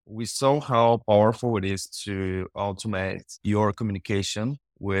we saw how powerful it is to automate your communication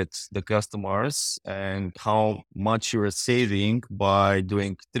with the customers and how much you're saving by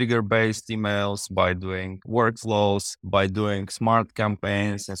doing trigger-based emails, by doing workflows, by doing smart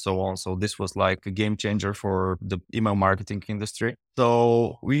campaigns and so on. So this was like a game changer for the email marketing industry.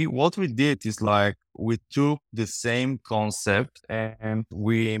 So what we did is like we took the same concept and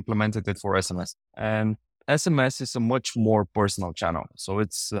we implemented it for SMS. And SMS is a much more personal channel. So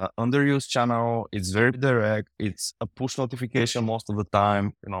it's an underused channel. It's very direct. It's a push notification most of the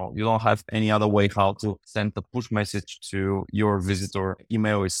time. You don't have any other way how to send a push message to your visitor.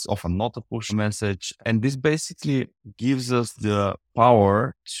 Email is often not a push message. And this basically gives us the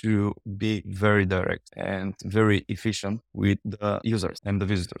power to be very direct and very efficient with the users and the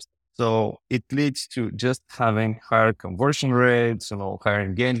visitors. So it leads to just having higher conversion rates, higher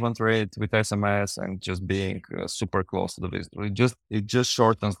engagement rate with SMS and just being super close to the visitor. It just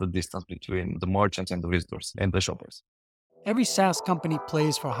shortens the distance between the merchants and the visitors and the shoppers. Every SaaS company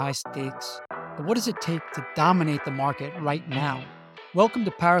plays for high stakes, but what does it take to dominate the market right now? Welcome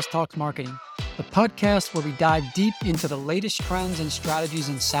to Paris Talks Marketing, the podcast where we dive deep into the latest trends and strategies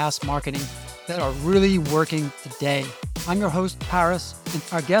in SaaS marketing that are really working today. I'm your host, Paris, and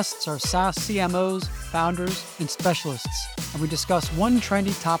our guests are SaaS CMOs, founders, and specialists, and we discuss one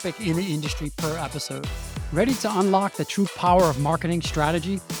trendy topic in the industry per episode. Ready to unlock the true power of marketing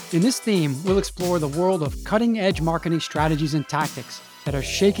strategy? In this theme, we'll explore the world of cutting-edge marketing strategies and tactics that are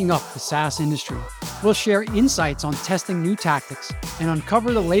shaking up the SaaS industry. We'll share insights on testing new tactics and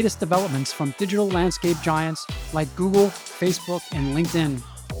uncover the latest developments from digital landscape giants like Google, Facebook, and LinkedIn.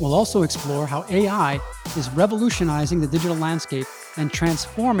 We'll also explore how AI is revolutionizing the digital landscape and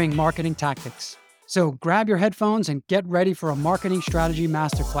transforming marketing tactics. So grab your headphones and get ready for a marketing strategy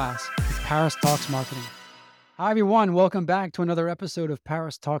masterclass with Paris Talks Marketing. Hi, everyone. Welcome back to another episode of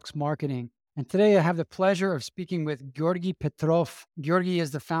Paris Talks Marketing. And today I have the pleasure of speaking with Georgi Petrov. Georgi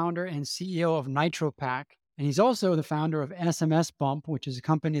is the founder and CEO of NitroPack, and he's also the founder of SMS Bump, which is a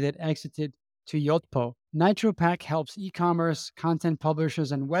company that exited to Yotpo. NitroPack helps e-commerce, content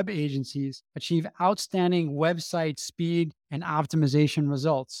publishers, and web agencies achieve outstanding website speed and optimization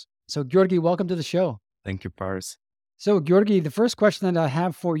results. So, Georgi, welcome to the show. Thank you, Paris. So, Georgi, the first question that I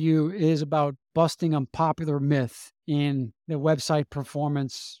have for you is about busting a popular myth in the website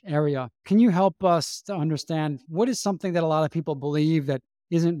performance area. Can you help us to understand what is something that a lot of people believe that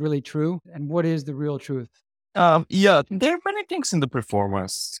isn't really true, and what is the real truth? Yeah, there are many things in the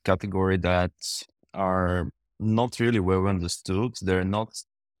performance category that are not really well understood. They're not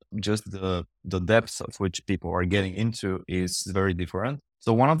just the depth of which people are getting into is very different.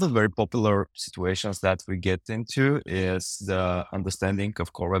 So one of the very popular situations that we get into is the understanding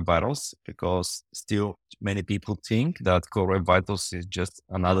of Core Web Vitals, because still many people think that Core Web Vitals is just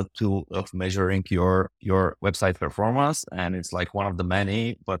another tool of measuring your website performance. And it's like one of the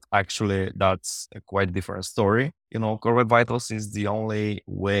many, but actually that's a quite different story. Core Web Vitals is the only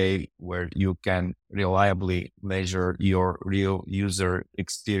way where you can reliably measure your real user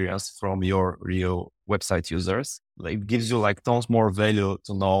experience from your real website users. It gives you like tons more value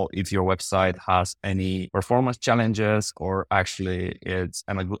to know if your website has any performance challenges or actually it's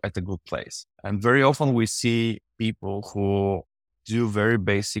at a good place. And very often we see people who do very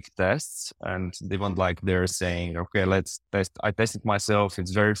basic tests and even like they're saying, okay, let's test. I tested myself.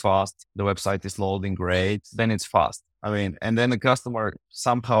 It's very fast. The website is loading great. Then it's fast. And then the customer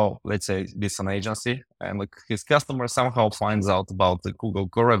somehow, let's say this is an agency, and like his customer somehow finds out about the Google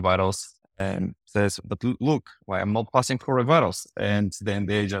Core Web Vitals and says, but look, why I'm not passing Core Web Vitals. And then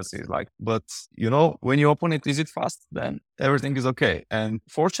the agency is like, but when you open it, is it fast? Then everything is okay. And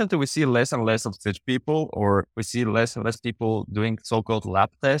fortunately, we see less and less of such people, or we see less and less people doing so-called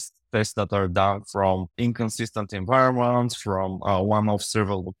lab tests that are done from inconsistent environments, from one-off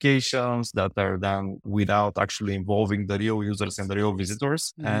server locations that are done without actually involving the real users and the real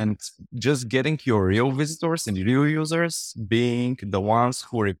visitors. Mm-hmm. And just getting your real visitors and real users being the ones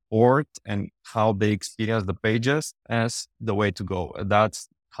who report and how they experience the pages as the way to go. That's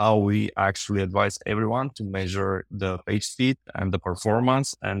how we actually advise everyone to measure the page speed and the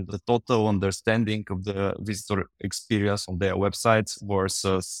performance and the total understanding of the visitor experience on their websites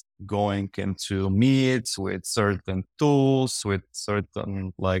versus going into meets with certain tools, with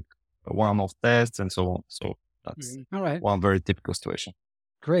certain like one-off tests and so on. So that's all right. One very typical situation.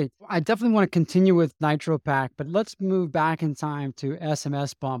 Great. I definitely want to continue with NitroPack, but let's move back in time to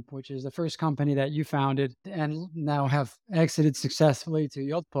SMS Bump, which is the first company that you founded and now have exited successfully to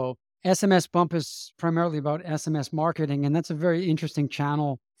Yotpo. SMS Bump is primarily about SMS marketing, and that's a very interesting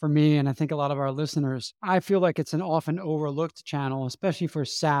channel for me, and I think a lot of our listeners. I feel like it's an often overlooked channel, especially for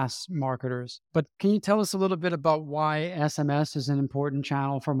SaaS marketers. But can you tell us a little bit about why SMS is an important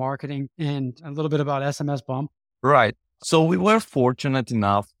channel for marketing and a little bit about SMS Bump? Right. So we were fortunate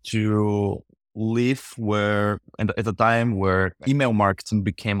enough to live where, and at a time where email marketing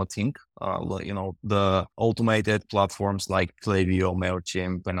became a thing. The automated platforms like Klaviyo,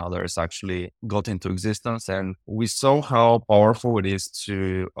 Mailchimp, and others actually got into existence, and we saw how powerful it is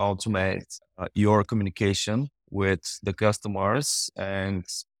to automate your communication with the customers, and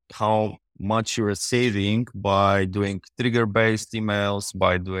how much you're saving by doing trigger-based emails,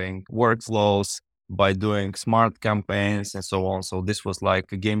 by doing workflows, by doing smart campaigns and so on. So this was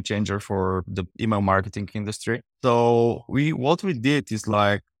like a game changer for the email marketing industry. So what we did is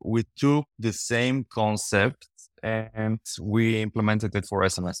like we took the same concept and we implemented it for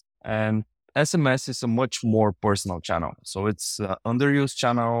SMS. And SMS is a much more personal channel. So it's an underused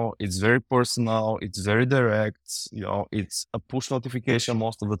channel. It's very personal. It's very direct. It's a push notification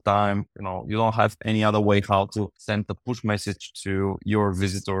most of the time. You don't have any other way how to send a push message to your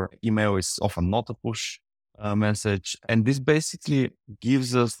visitor. Email is often not a push message. And this basically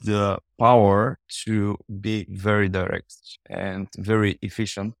gives us the power to be very direct and very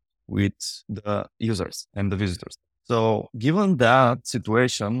efficient with the users and the visitors. So given that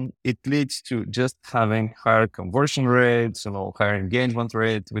situation, it leads to just having higher conversion rates, higher engagement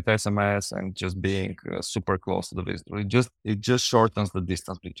rate with SMS, and just being super close to the visitor. It just shortens the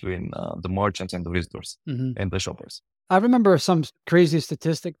distance between the merchants and the visitors and the shoppers. I remember some crazy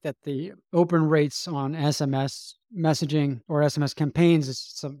statistic that the open rates on SMS messaging or SMS campaigns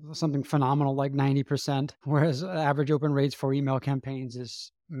is something phenomenal, like 90%, whereas average open rates for email campaigns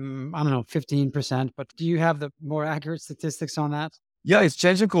is, I don't know, 15%. But do you have the more accurate statistics on that? Yeah, it's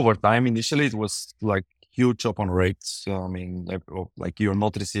changing over time. Initially, it was like huge open rates. So, I mean, like you're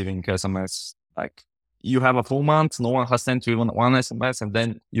not receiving SMS. Like you have a full month, no one has sent you even one SMS, and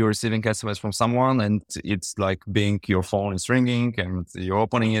then you're receiving SMS from someone, and it's like your phone is ringing, and you're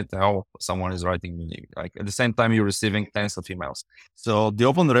opening it. Oh, someone is writing me. Like at the same time, you're receiving tens of emails. So the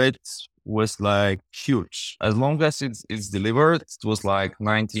open rate was like huge. As long as it's delivered, it was like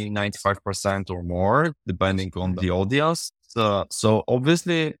 95% or more, depending on the audience. So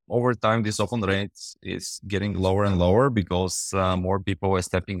obviously over time, this open rate is getting lower and lower because more people are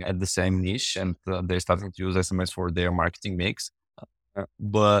stepping at the same niche, and they're starting to use SMS for their marketing mix.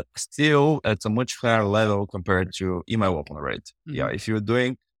 But still at a much higher level compared to email open rate. Yeah, if you're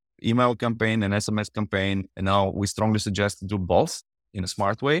doing email campaign and SMS campaign, and now we strongly suggest to do both in a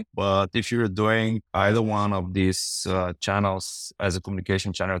smart way. But if you're doing either one of these channels as a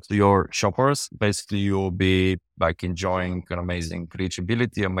communication channel to your shoppers, basically you'll be like enjoying an amazing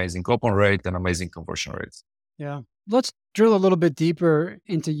reachability, amazing open rate, and amazing conversion rates. Yeah. Let's drill a little bit deeper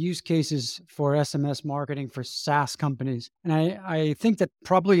into use cases for SMS marketing for SaaS companies. And I think that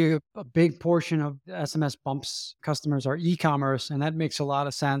probably a big portion of SMS Bumps customers are e-commerce, and that makes a lot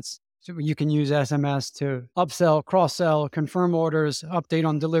of sense. So you can use SMS to upsell, cross-sell, confirm orders, update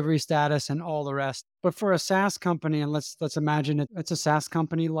on delivery status, and all the rest. But for a SaaS company, and let's imagine it's a SaaS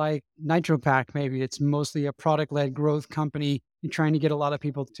company like NitroPack, maybe it's mostly a product-led growth company. You're trying to get a lot of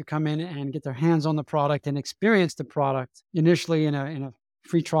people to come in and get their hands on the product and experience the product initially in a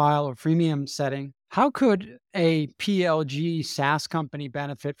free trial or freemium setting. How could a PLG SaaS company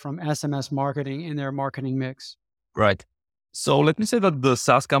benefit from SMS marketing in their marketing mix? Right. So let me say that the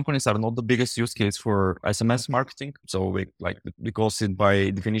SaaS companies are not the biggest use case for SMS marketing. So because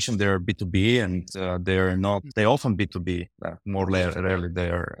by definition they're B2B, and they often B2B, more rarely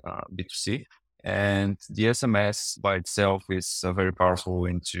they're B2C. And the SMS by itself is very powerful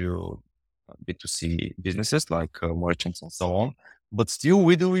into B2C businesses like merchants and so on. But still,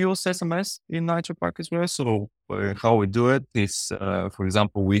 we do use SMS in NitroPack as well. So how we do it is, for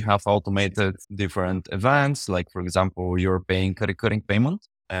example, we have automated different events. Like, for example, you're paying a recurring payment,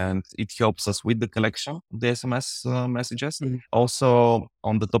 and it helps us with the collection of the SMS messages. Also,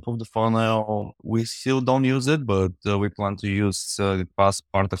 on the top of the funnel, we still don't use it, but we plan to use it as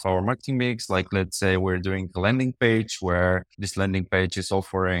part of our marketing mix. Like, let's say we're doing a landing page where this landing page is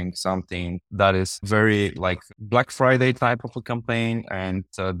offering something that is very like Black Friday type of a campaign. And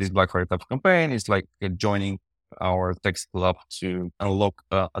this Black Friday type of campaign is like joining our text club to unlock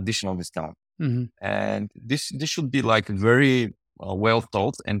additional discount. And this should be like a very well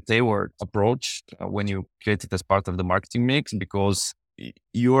thought and tailored approach when you create it as part of the marketing mix, because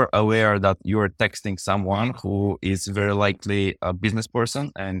you're aware that you're texting someone who is very likely a business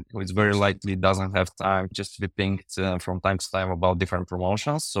person and who is very likely doesn't have time just to be pinged from time to time about different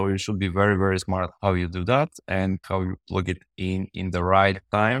promotions. So you should be very, very smart how you do that and how you plug it in the right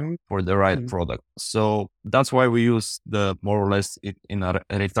time for the right product. So that's why we use the more or less it in a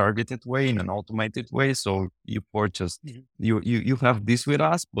retargeted way, in an automated way. So you purchase, you have this with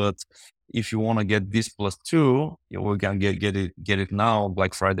us, but if you want to get this plus two, we can get it now,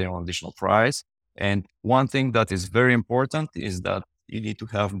 Black Friday on additional price. And one thing that is very important is that you need to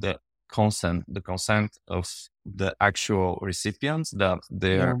have the consent of the actual recipients that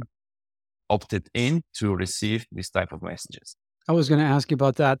they're opted in to receive this type of messages. I was going to ask you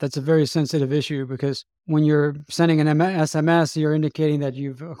about that. That's a very sensitive issue because when you're sending an SMS, you're indicating that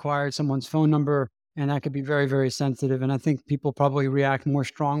you've acquired someone's phone number, and that could be very, very sensitive. And I think people probably react more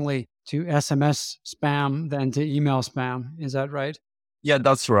strongly to SMS spam than to email spam. Is that right? Yeah,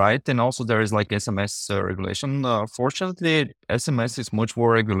 that's right. And also there is like SMS regulation. Fortunately, SMS is much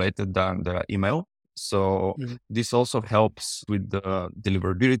more regulated than the email. So this also helps with the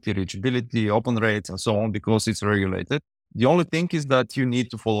deliverability, reachability, open rates, and so on, because it's regulated. The only thing is that you need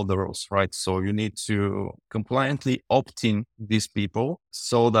to follow the rules, right? So you need to compliantly opt in these people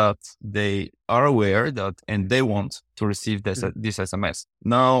so that they are aware that and they want to receive this SMS.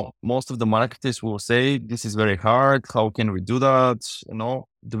 Now, most of the marketers will say this is very hard. How can we do that?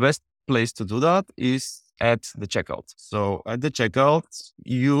 The best place to do that is at the checkout. So at the checkout,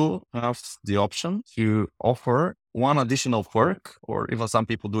 you have the option to offer one additional perk, or even some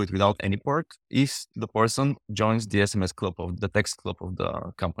people do it without any perk, if the person joins the SMS club of the text club of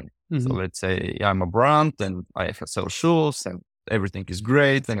the company. So let's say I'm a brand and I sell shoes and everything is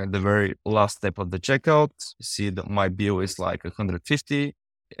great. And at the very last step of the checkout, you see that my bill is like 150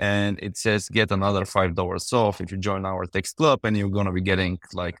 and it says get another $5 off if you join our text club, and you're going to be getting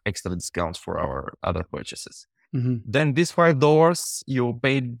like extra discounts for our other purchases. Then these $5, you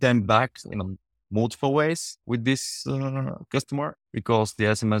pay them back in multiple ways with this customer, because the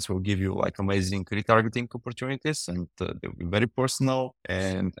SMS will give you like amazing retargeting opportunities and they'll be very personal.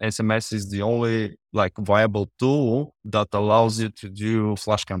 And SMS is the only like viable tool that allows you to do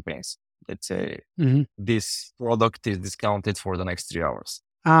flash campaigns. Let's say this product is discounted for the next 3 hours.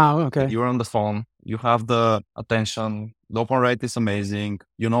 Okay. You're on the phone, you have the attention, the open rate is amazing.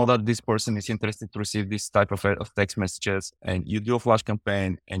 You know that this person is interested to receive this type of text messages, and you do a flash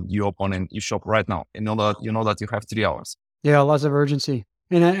campaign and you open and you shop right now. You know that you have 3 hours. Yeah, lots of urgency.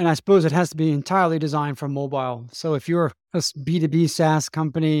 And I suppose it has to be entirely designed for mobile. So if you're a B2B SaaS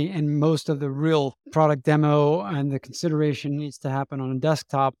company and most of the real product demo and the consideration needs to happen on a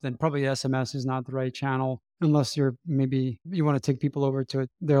desktop, then probably SMS is not the right channel, unless maybe you want to take people over to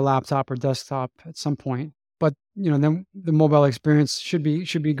their laptop or desktop at some point. But then the mobile experience should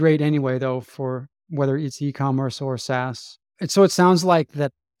be great anyway, though, for whether it's e-commerce or SaaS. And so it sounds like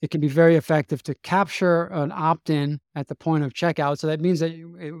that it can be very effective to capture an opt-in at the point of checkout. So that means that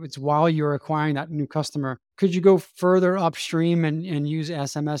it's while you're acquiring that new customer. Could you go further upstream and use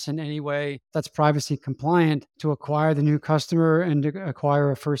SMS in any way that's privacy compliant to acquire the new customer and to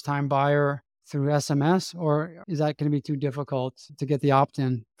acquire a first-time buyer through SMS? Or is that going to be too difficult to get the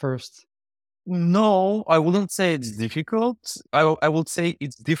opt-in first? No, I wouldn't say it's difficult. I would say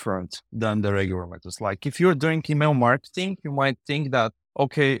it's different than the regular methods. Like if you're doing email marketing, you might think that,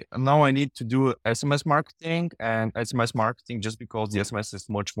 okay, now I need to do SMS marketing, and SMS marketing, just because the SMS is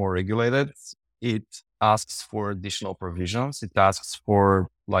much more regulated, it asks for additional provisions. It asks for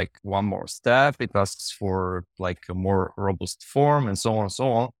like one more step. It asks for like a more robust form and so on and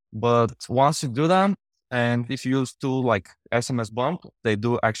so on. But once you do that, and if you use tool like SMS Bump, they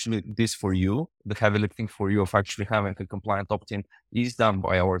do actually this for you. The heavy lifting for you of actually having a compliant opt-in is done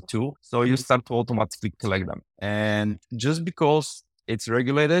by our tool. So you start to automatically collect them. And just because it's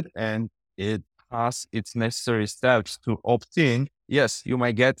regulated and it has its necessary steps to opt in, yes, you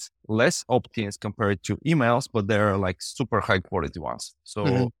might get less opt-ins compared to emails, but they're like super high quality ones.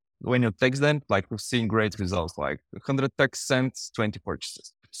 So when you text them, like we've seen great results, like 100 text sent, 20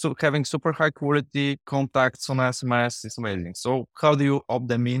 purchases. So having super high quality contacts on SMS is amazing. So how do you opt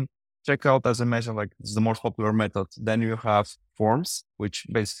them in? Checkout, as I mentioned, like it's the most popular method. Then you have forms, which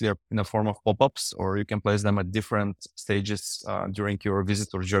basically are in a form of pop-ups, or you can place them at different stages during your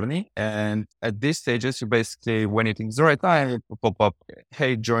visitor journey. And at these stages, you basically, when you think it's the right time, it will pop up,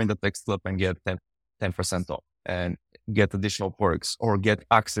 hey, join the text club and get 10% off and get additional perks, or get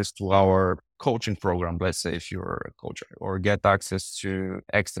access to our coaching program, let's say if you're a coach, or get access to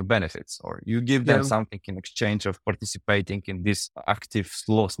extra benefits, or you give them something in exchange of participating in this active,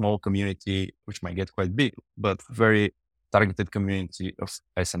 small community, which might get quite big, but very targeted community of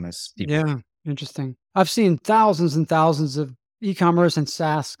SMS people. Yeah, interesting. I've seen thousands and thousands of e-commerce and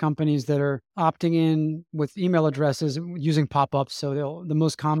SaaS companies that are opting in with email addresses using pop-ups. So the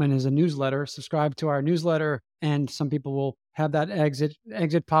most common is a newsletter. Subscribe to our newsletter, and some people will have that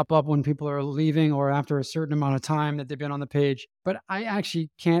exit pop up when people are leaving or after a certain amount of time that they've been on the page. But I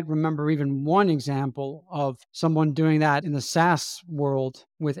actually can't remember even one example of someone doing that in the SaaS world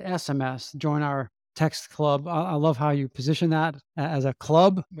with SMS. Join our text club. I love how you position that as a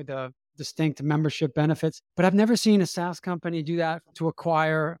club with a distinct membership benefits. But I've never seen a SaaS company do that to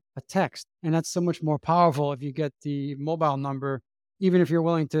acquire a text. And that's so much more powerful if you get the mobile number, even if you're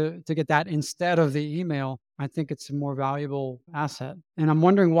willing to get that instead of the email. I think it's a more valuable asset. And I'm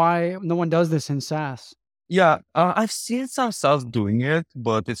wondering why no one does this in SaaS. Yeah, I've seen some SaaS doing it,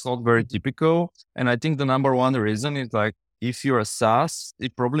 but it's not very Mhm. typical. And I think the number one reason is like, if you're a SaaS,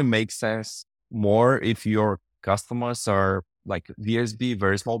 it probably makes sense more if your customers are like VSB,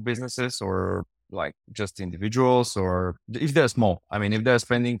 very small businesses, or like just individuals, or if they're small. I mean, if they're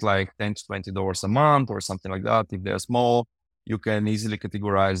spending like $10 to $20 a month or something like that, if they're small, you can easily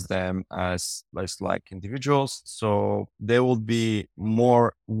categorize them as less like individuals. So they will be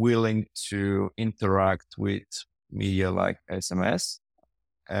more willing to interact with media like SMS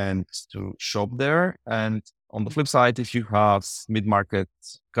and to shop there. And on the flip side, if you have mid-market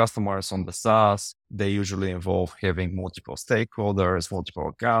customers on the SaaS, they usually involve having multiple stakeholders, multiple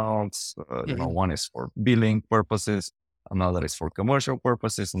accounts. Mhm. One is for billing purposes, another is for commercial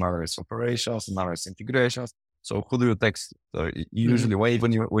purposes, another is operations, another is integrations. So who do you text? Mhm. Usually,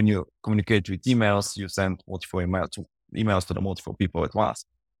 when you communicate with emails, you send multiple emails to the multiple people at once,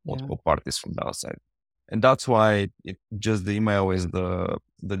 Yeah. multiple parties from the outside. And that's why just the email is the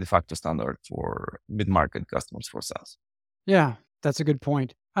de facto standard for mid-market customers for SaaS. Yeah, that's a good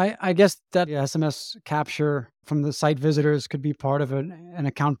point. I guess that SMS capture from the site visitors could be part of an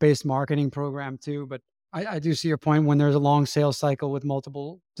account based marketing program too. But I do see your point. When there's a long sales cycle with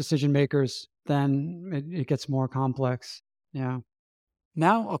multiple decision makers, then it gets more complex. Yeah.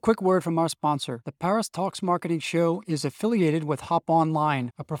 Now, a quick word from our sponsor. The Paris Talks Marketing Show is affiliated with Hop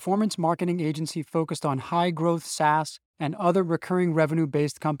Online, a performance marketing agency focused on high growth SaaS and other recurring revenue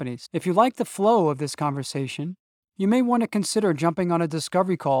based companies. If you like the flow of this conversation, you may want to consider jumping on a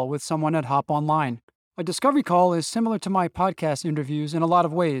discovery call with someone at Hop Online. A discovery call is similar to my podcast interviews in a lot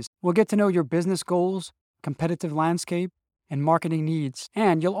of ways. We'll get to know your business goals, competitive landscape, and marketing needs.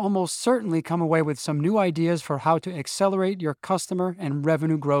 And you'll almost certainly come away with some new ideas for how to accelerate your customer and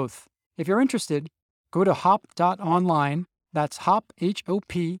revenue growth. If you're interested, go to hop.online, that's hop,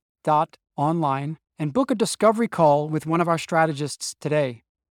 H-O-P dot online, and book a discovery call with one of our strategists today.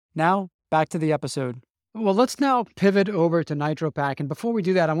 Now, back to the episode. Well, let's now pivot over to NitroPack. And before we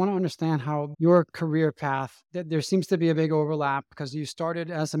do that, I want to understand how your career path, there seems to be a big overlap because you started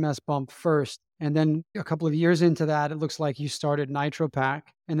SMS Bump first. And then a couple of years into that, it looks like you started NitroPack.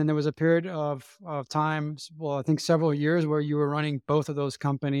 And then there was a period of time, well, I think several years where you were running both of those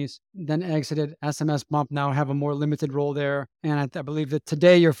companies, then exited SMS Bump, now have a more limited role there. And I believe that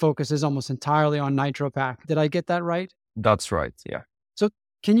today your focus is almost entirely on NitroPack. Did I get that right? That's right. Yeah. So,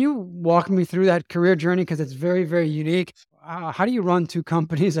 can you walk me through that career journey? Because it's very, very unique. How do you run two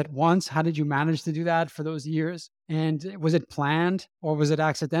companies at once? How did you manage to do that for those years? And was it planned or was it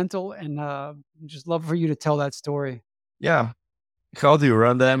accidental? And just love for you to tell that story. Yeah. How do you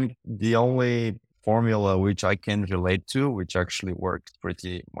run them? The only formula which I can relate to, which actually worked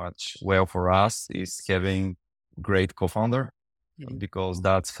pretty much well for us, is having great co-founder, Mhm. because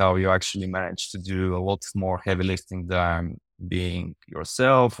that's how you actually manage to do a lot more heavy lifting than being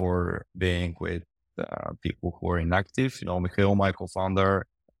yourself or being with people who are inactive. Mikhail, my co-founder,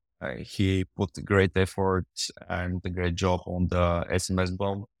 he put great effort and a great job on the SMS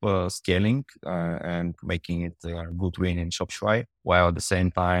bomb scaling and making it a good win in Shopify. While at the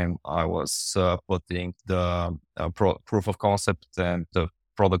same time, I was putting the proof of concept and the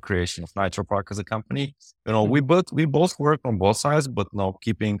product creation of NitroPark as a company. We Mhm. both work on both sides, but now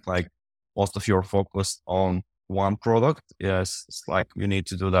keeping like most of your focus on one product. Yes, it's like you need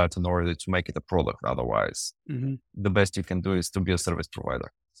to do that in order to make it a product. Otherwise, Mhm. the best you can do is to be a service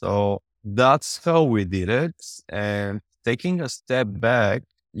provider. So that's how we did it. And taking a step back,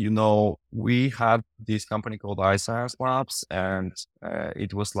 we had this company called iScience Labs, and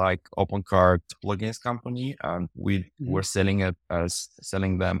it was like open card plugins company, and we Mhm. were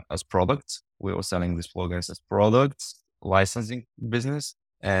selling them as products. We were selling these plugins as products, licensing business.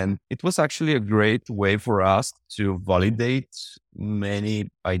 And it was actually a great way for us to validate many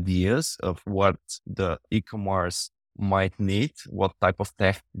ideas of what the e-commerce might need, what type of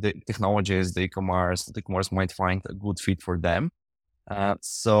the technologies the e-commerce might find a good fit for them.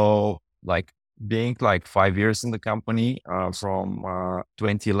 So like being like 5 years in the company, from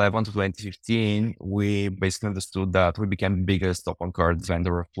 2011 to 2015, we basically understood that we became the biggest open card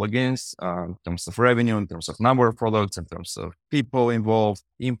vendor of plugins, in terms of revenue, in terms of number of products, in terms of people involved,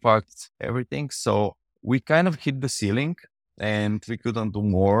 impact, everything. So we kind of hit the ceiling and we couldn't do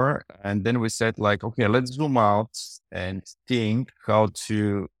more. And then we said like, okay, let's zoom out and think how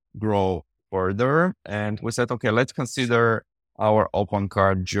to grow further. And we said, okay, let's consider our open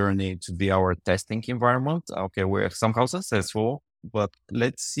card journey to be our testing environment. Okay, we're somehow successful, but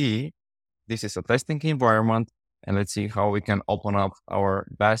let's see, this is a testing environment, and let's see how we can open up our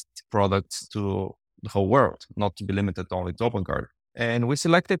best products to the whole world, not to be limited only to open card. And we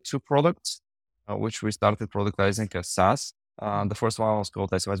selected two products, which we started productizing as SaaS. The first one was called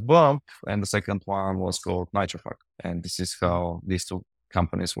SMS Bump, and the second one was called Nitrofuck. And this is how these two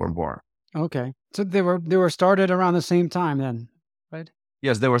companies were born. Okay. So they were started around the same time then, right?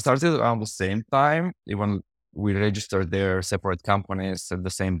 Yes, they were started around the same time. Even we registered their separate companies at the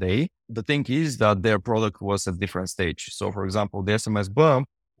same day. The thing is that their product was at different stage. So for example, the SMS Bump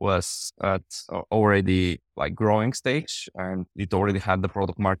was at already like growing stage, and it already had the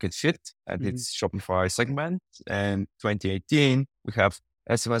product market fit at its Shopify segment. And 2018, we have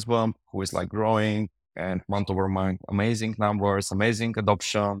SMS Bump, who is like growing and month over month, amazing numbers, amazing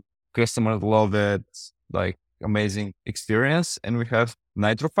adoption. Customers love it, like amazing experience. And we have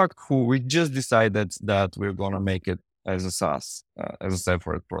Nitrofuck, who we just decided that we're going to make it as a SaaS, as a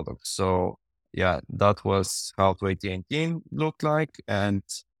separate product. So yeah, that was how 2018 looked like. And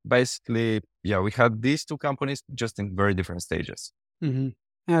basically, yeah, we had these two companies just in very different stages. Mm-hmm.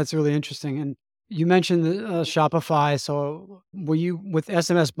 Yeah, it's really interesting. And you mentioned Shopify. So were you with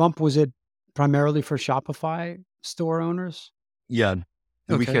SMS Bump? Was it primarily for Shopify store owners? Yeah.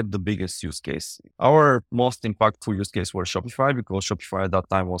 And we Okay. had the biggest use case. Our most impactful use case was Shopify, because Shopify at that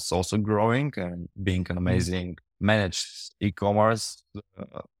time was also growing and being an amazing managed e-commerce.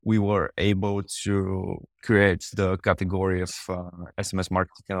 We were able to create the category of SMS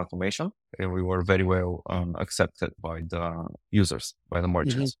marketing and automation, and we were very well accepted by the users, by the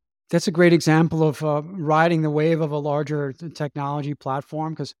merchants. That's a great example of riding the wave of a larger technology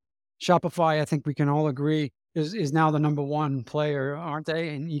platform, because Shopify, I think we can all agree, is now the number one player, aren't they,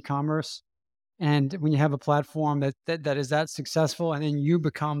 in e-commerce? And when you have a platform that is that successful, and then you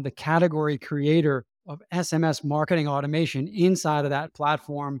become the category creator of SMS marketing automation inside of that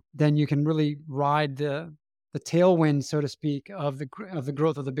platform, then you can really ride the tailwind, so to speak, of the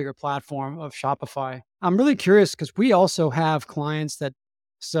growth of the bigger platform of Shopify. I'm really curious because we also have clients that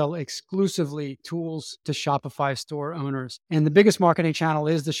sell exclusively tools to Shopify store owners. And the biggest marketing channel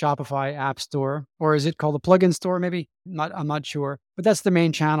is the Shopify app store, or is it called the plugin store? Maybe I'm not sure, but that's the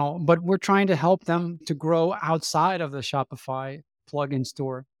main channel. But we're trying to help them to grow outside of the Shopify plugin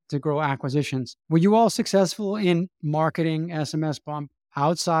store, to grow acquisitions. Were you all successful in marketing SMS Bump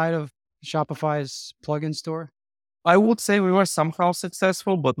outside of Shopify's plugin store? I would say we were somehow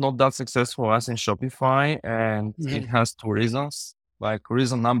successful, but not that successful as in Shopify. And it has two reasons. Like,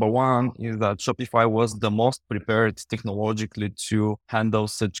 reason number one is that Shopify was the most prepared technologically to handle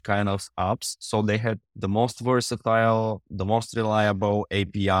such kind of apps. So they had the most versatile, the most reliable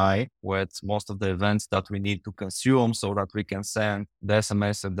API with most of the events that we need to consume, so that we can send the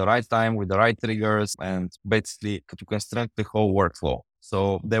SMS at the right time with the right triggers, and basically to construct the whole workflow.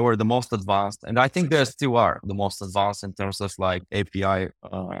 So they were the most advanced, and I think they still are the most advanced in terms of like API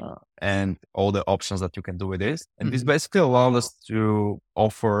and all the options that you can do with this. And this basically allowed us to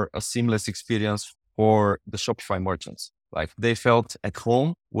offer a seamless experience for the Shopify merchants. Like, they felt at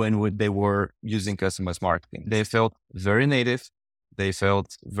home when they were using SMS marketing. They felt very native. They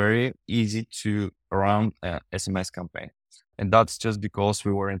felt very easy to run an SMS campaign. And that's just because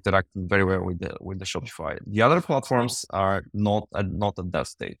we were interacting very well with the Shopify. The other platforms are not at that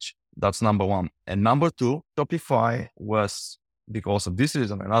stage. That's number one. And number two, Shopify was, because of this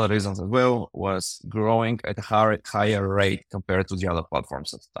reason and other reasons as well, was growing at a higher rate compared to the other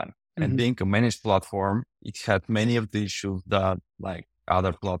platforms at the time. And being a managed platform, it had many of the issues that like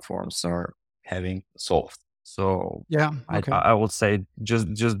other platforms are having solved. So Yeah. Okay. I would say just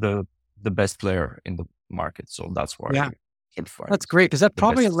the best player in the market. So that's why. Yeah. That's great, because that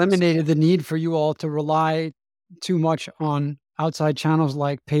probably best eliminated the need for you all to rely too much on outside channels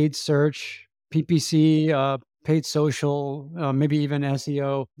like paid search, PPC, paid social, maybe even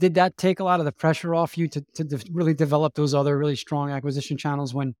SEO. Did that take a lot of the pressure off you to really develop those other really strong acquisition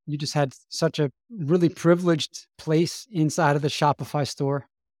channels when you just had such a really privileged place inside of the Shopify store?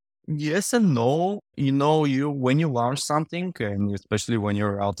 Yes and no. You when you launch something, and especially when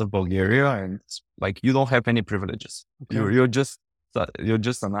you're out of Bulgaria, and like you don't have any privileges. Okay. You're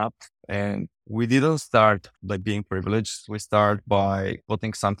just an app, and we didn't start by being privileged. We start by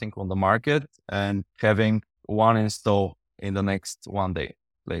putting something on the market and having one install in the next one day,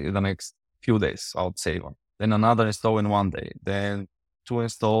 like in the next few days, I would say one. Then another install in one day, then two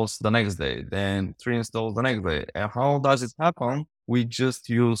installs the next day, then three installs the next day. And how does it happen? We just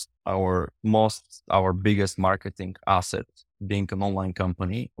use our biggest marketing asset, being an online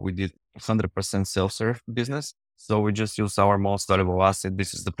company. We did 100% self-serve business. So we just use our most valuable asset.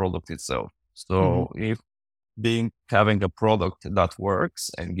 This is the product itself. Hmm. So if having a product that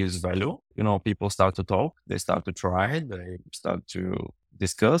works and gives value, people start to talk, they start to try, they start to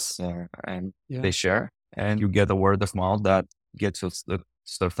discuss, and Yeah. they share, and you get a word of mouth that gets us to a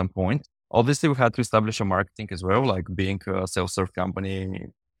certain point. Obviously, we had to establish a marketing as well, like being a self-serve company,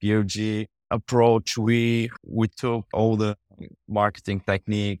 POG approach. We took all the marketing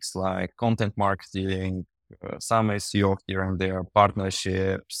techniques like content marketing, some SEO here and there,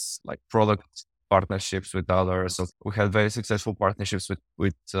 partnerships, like product partnerships with others. So we had very successful partnerships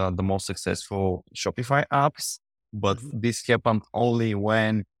with the most successful Shopify apps, but Mhm. this happened only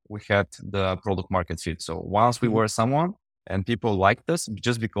when we had the product market fit. So once we Mhm. were someone and people liked us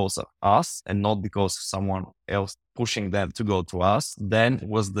just because of us and not because of someone else pushing them to go to us, then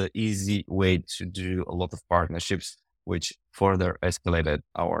was the easy way to do a lot of partnerships, which further escalated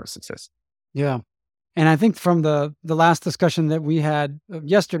our success. Yeah. And I think from the last discussion that we had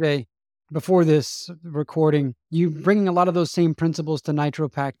yesterday before this recording, you bringing a lot of those same principles to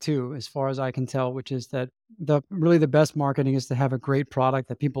NitroPack too, as far as I can tell, which is that the best marketing is to have a great product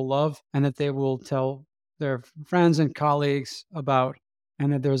that people love and that they will tell their friends and colleagues about,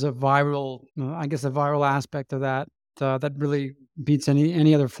 and that there's a viral, I guess, a viral aspect of that that really beats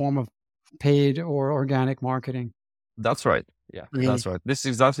any other form of paid or organic marketing. That's right. Yeah, Really? that's right. This is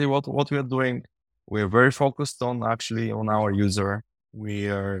exactly what we are doing. We're very focused on actually on our user. We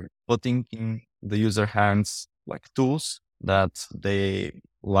are putting in the user hands like tools that they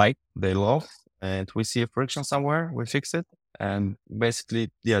love, and we see a friction somewhere, we fix it. And basically,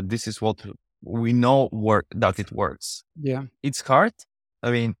 yeah, this is what we know that it works. Yeah. It's hard.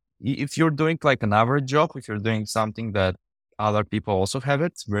 I mean, if you're doing like an average job, if you're doing something that other people also have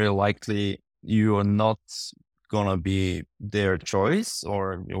it, very likely you are not gonna be their choice,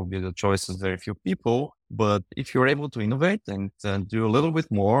 or you'll be the choice of very few people. But if you're able to innovate and do a little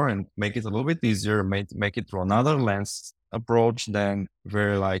bit more and make it a little bit easier, make it through another lens approach, then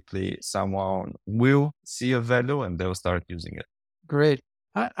very likely someone will see a value and they'll start using it. Great.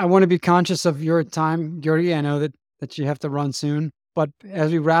 I want to be conscious of your time, Georgi. I know that you have to run soon, but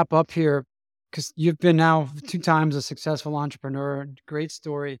as we wrap up here, because you've been now 2 times a successful entrepreneur, great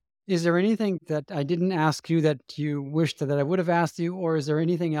story. Is there anything that I didn't ask you that you wished that I would have asked you, or is there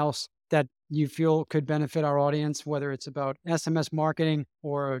anything else that you feel could benefit our audience, whether it's about SMS marketing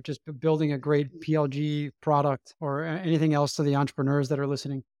or just building a great PLG product or anything else to the entrepreneurs that are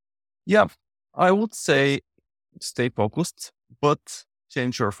listening? Yeah, I would say stay focused, but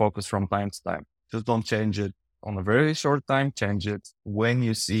change your focus from time to time. Just don't change it on a very short time. Change it when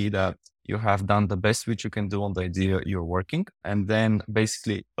you see that you have done the best which you can do on the idea you're working, and then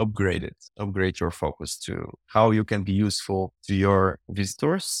basically upgrade it. Upgrade your focus to how you can be useful to your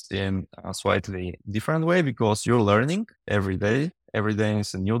visitors in a slightly different way, because you're learning every day. Every day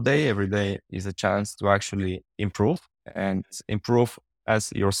is a new day. Every day is a chance to actually improve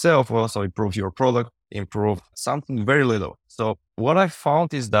as yourself, also improve your product, improve something very little. So what I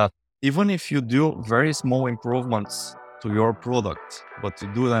found is that even if you do very small improvements to your product, but you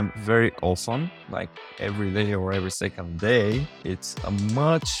do them very often, like every day or every second day, it's a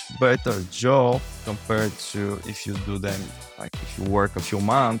much better job compared to if you do them, like if you work a few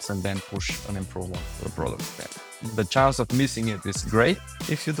months and then push an improvement to the product. Then the chance of missing it is great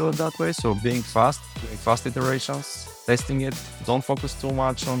if you do it that way. So being fast, doing fast iterations, testing it. Don't focus too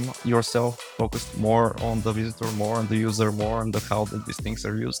much on yourself. Focus more on the visitor, more on the user, more on the how these things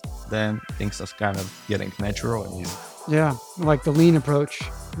are used. Then things are kind of getting natural and easy. Yeah, like the lean approach,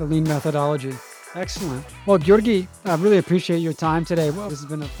 the lean methodology. Excellent. Well, Georgi, I really appreciate your time today. Well, this has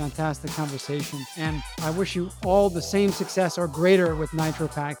been a fantastic conversation, and I wish you all the same success or greater with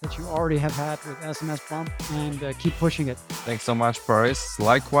NitroPack that you already have had with SMS Bump, and keep pushing it. Thanks so much, Paris.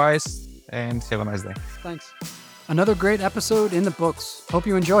 Likewise, and have a nice day. Thanks. Another great episode in the books. Hope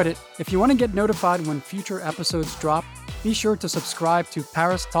you enjoyed it. If you want to get notified when future episodes drop, be sure to subscribe to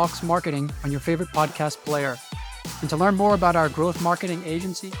Paris Talks Marketing on your favorite podcast player. And to learn more about our growth marketing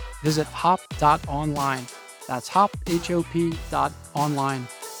agency, visit hop.online. That's hop, H-O-P.online.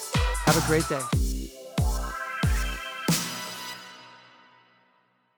 Have a great day.